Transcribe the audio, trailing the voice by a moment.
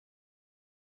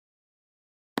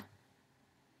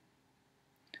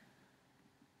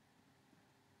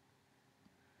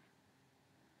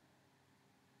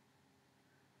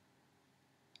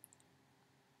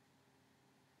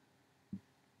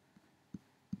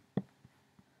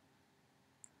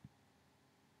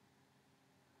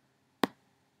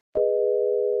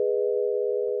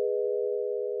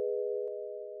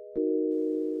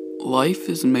Life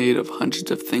is made of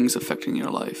hundreds of things affecting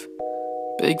your life.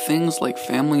 Big things like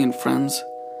family and friends,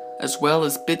 as well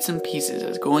as bits and pieces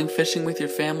as going fishing with your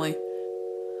family,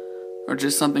 or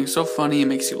just something so funny it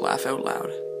makes you laugh out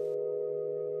loud.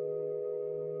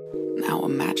 Now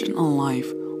imagine a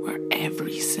life where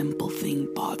every simple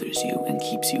thing bothers you and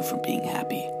keeps you from being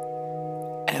happy.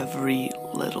 Every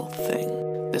little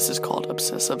thing. This is called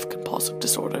Obsessive Compulsive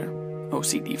Disorder,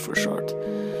 OCD for short.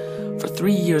 For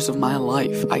 3 years of my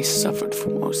life, I suffered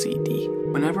from OCD.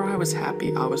 Whenever I was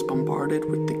happy, I was bombarded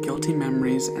with the guilty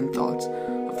memories and thoughts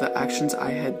of the actions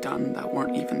I had done that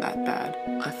weren't even that bad.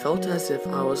 I felt as if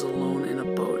I was alone in a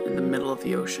boat in the middle of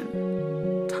the ocean,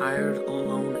 tired,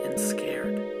 alone, and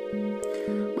scared.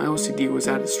 My OCD was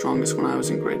at its strongest when I was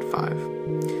in grade 5.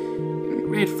 In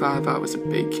grade 5, I was a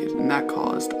big kid, and that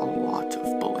caused a lot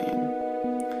of bullying.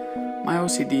 My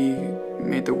OCD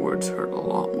made the words hurt a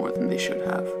lot more than they should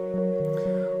have.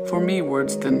 For me,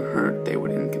 words didn't hurt, they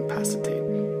would incapacitate.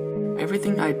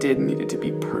 Everything I did needed to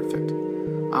be perfect.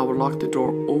 I would lock the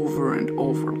door over and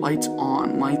over, lights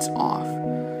on, lights off.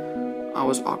 I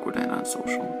was awkward and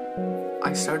unsocial.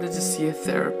 I started to see a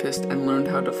therapist and learned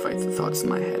how to fight the thoughts in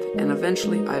my head, and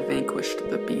eventually I vanquished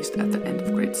the beast at the end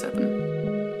of grade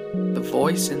 7. The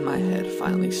voice in my head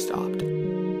finally stopped.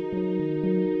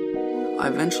 I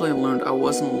eventually learned I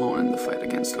wasn't alone in the fight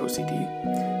against OCD.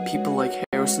 People like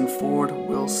Harrison Ford,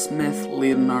 Will Smith,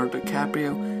 Leonardo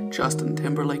DiCaprio, Justin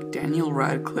Timberlake, Daniel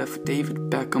Radcliffe, David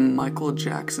Beckham, Michael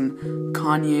Jackson,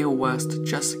 Kanye West,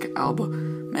 Jessica Alba,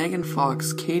 Megan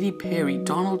Fox, Katy Perry,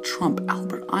 Donald Trump,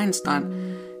 Albert Einstein,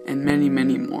 and many,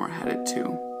 many more had it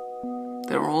too.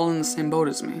 They were all in the same boat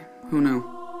as me. Who knew?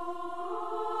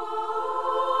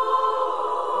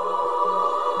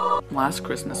 Last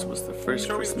Christmas was the first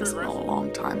Christmas in a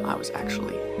long time I was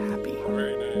actually happy.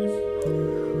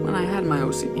 When I had my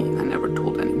OCD, I never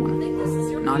told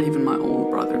anyone, not even my own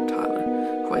brother Tyler,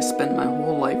 who I spent my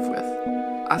whole life with.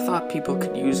 I thought people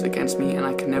could use it against me and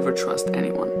I could never trust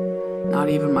anyone, not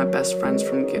even my best friends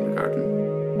from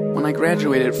kindergarten. When I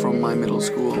graduated from my middle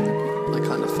school, I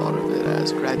kind of thought of it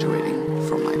as graduating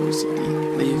from my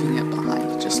OCD, leaving it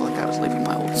behind, just like I was leaving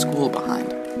my old school behind.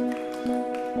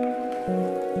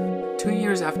 2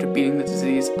 years after beating the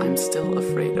disease, I'm still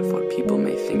afraid of what people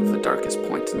may think of the darkest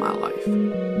points in my life.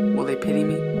 Will they pity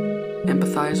me?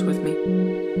 Empathize with me?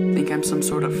 Think I'm some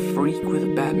sort of freak with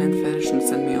a Batman fetish and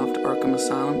send me off to Arkham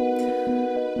Asylum?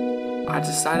 I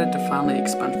decided to finally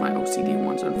expunge my OCD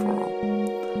once and for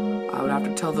all. I would have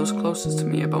to tell those closest to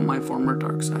me about my former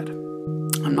dark side.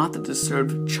 I'm not the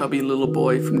disturbed, chubby little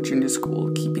boy from junior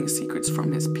school keeping secrets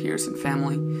from his peers and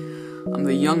family. I'm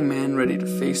the young man ready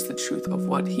to face the truth of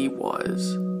what he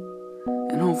was.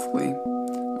 And hopefully,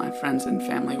 my friends and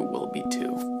family will be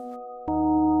too.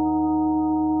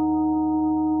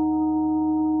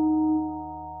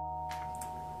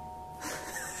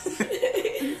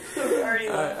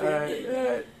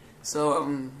 Alright. So,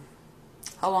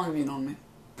 how long have you known me?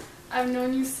 I've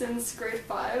known you since grade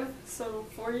 5, so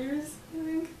 4 years, I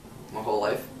think. My whole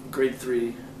life? Grade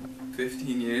 3.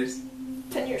 15 years.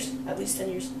 10 years, at least 10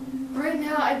 years. Right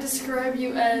now, I describe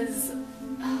you as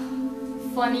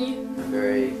funny. A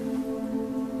very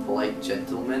polite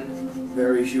gentleman.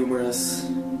 Very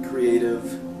humorous, creative.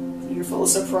 You're full of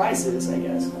surprises, I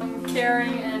guess. I'm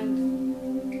caring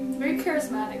and very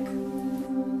charismatic.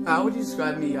 How would you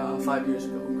describe me 5 years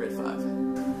ago in grade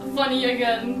 5? Funny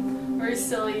again, very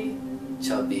silly.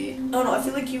 Chubby. Oh no, I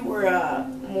feel like you were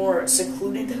more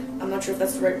secluded. I'm not sure if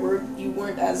that's the right word. You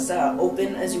weren't as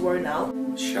open as you are now.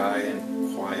 Shy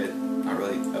and quiet, not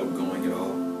really outgoing at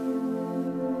all.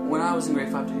 When I was in grade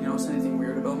 5, did you notice anything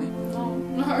weird about me? No,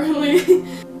 not really.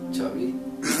 Chubby.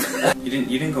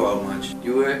 You didn't go out much.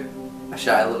 You were a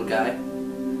shy little guy.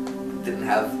 Didn't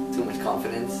have too much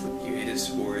confidence. You hated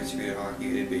sports, you hated hockey, you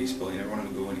hated baseball, you never wanted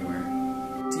to go anywhere.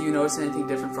 Do you notice anything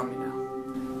different from me now?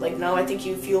 Like now I think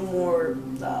you feel more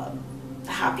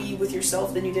happy with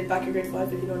yourself than you did back in grade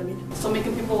 5, if you know what I mean. Still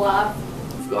making people laugh.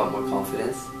 You've got more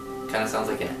confidence. Kind of sounds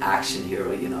like an action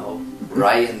hero, you know?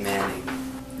 Ryan Manning.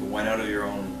 You went out of your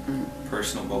own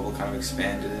personal bubble, kind of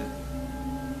expanded it.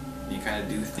 You kind of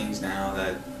do things now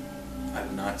that I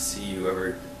did not see you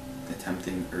ever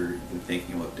attempting or even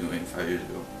thinking about doing 5 years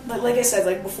ago. But like I said,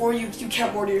 like before you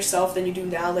kept more to yourself than you do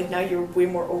now. Like now you're way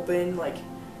more open. Like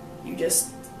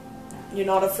you're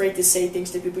not afraid to say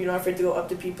things to people. You're not afraid to go up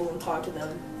to people and talk to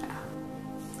them.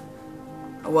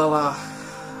 Well,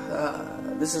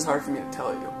 this is hard for me to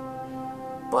tell you,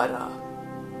 but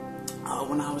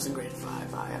when I was in grade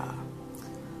 5,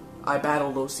 I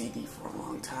battled OCD for a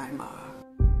long time.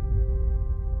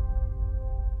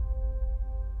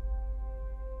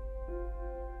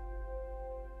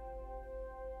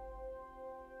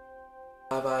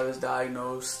 I was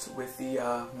diagnosed with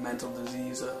the mental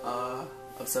disease,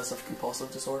 Obsessive Compulsive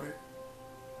Disorder.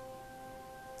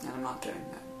 And I'm not kidding,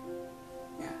 man.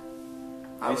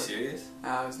 Yeah. Are you serious?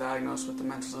 I was diagnosed with the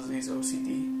mental disease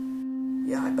OCD.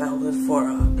 Yeah, I battled it for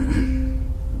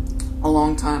a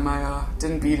long time. I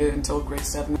didn't beat it until grade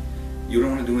 7. You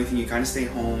don't want to do anything, you kind of stay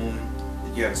home.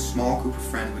 You had a small group of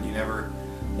friends, but you never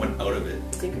went out of it.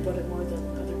 Think about it more than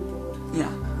other people would. Yeah,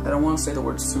 I don't want to say the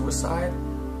word suicide,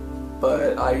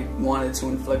 but I wanted to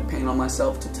inflict pain on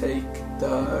myself to take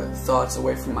the thoughts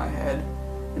away from my head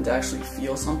and to actually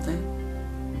feel something.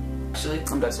 Actually,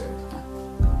 I'm dead serious. Yeah.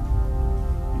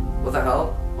 what the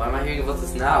hell? Why am I hearing about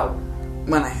this now?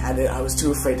 When I had it, I was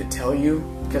too afraid to tell you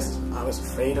because I was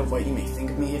afraid of what you may think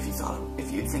of me if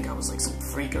you'd think I was like some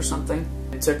freak or something.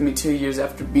 It took me 2 years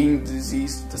after being the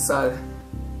disease to decide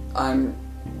I'm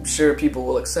sure people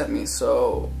will accept me,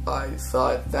 so I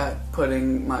thought that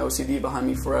putting my OCD behind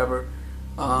me forever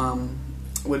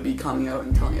would be coming out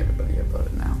and telling everybody about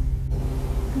it now.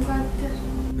 I'm glad you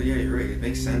did. But yeah, you're right, it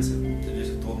makes sense if they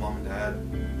just told mom and dad.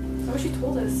 I wish you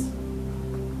told us.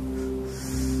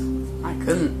 I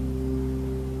couldn't.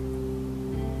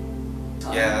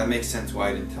 Yeah, that makes sense why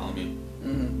I didn't tell me.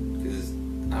 Because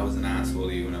I was an asshole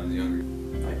to you when I was younger.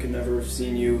 I could never have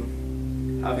seen you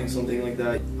having something like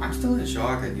that. I'm still in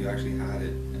shock that you actually had it.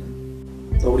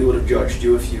 And Nobody would have judged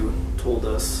you if you told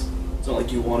us. It's not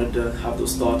like you wanted to have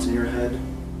those thoughts in your head.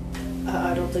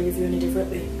 I don't think of you any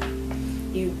differently.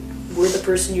 You were the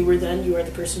person you were then, you are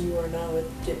the person you are now.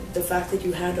 The fact that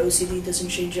you had OCD doesn't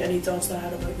change any thoughts that I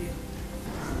had about you.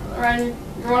 Ryan,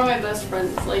 you're one of my best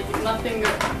friends. Like, nothing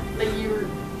that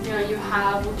you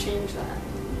have will change that.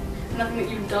 Nothing that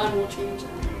you've done will change that.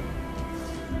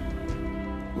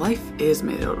 Life is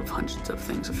made out of hundreds of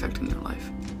things affecting your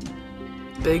life.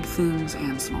 Big things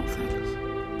and small things.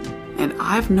 And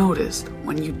I've noticed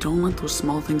when you don't let those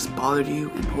small things bother you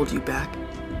and hold you back,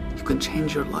 you can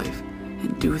change your life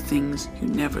and do things you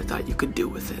never thought you could do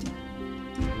with it.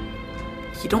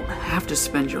 You don't have to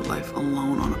spend your life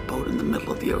alone on a boat in the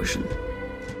middle of the ocean.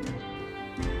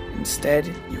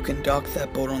 Instead, you can dock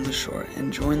that boat on the shore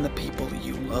and join the people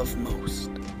you love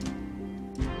most.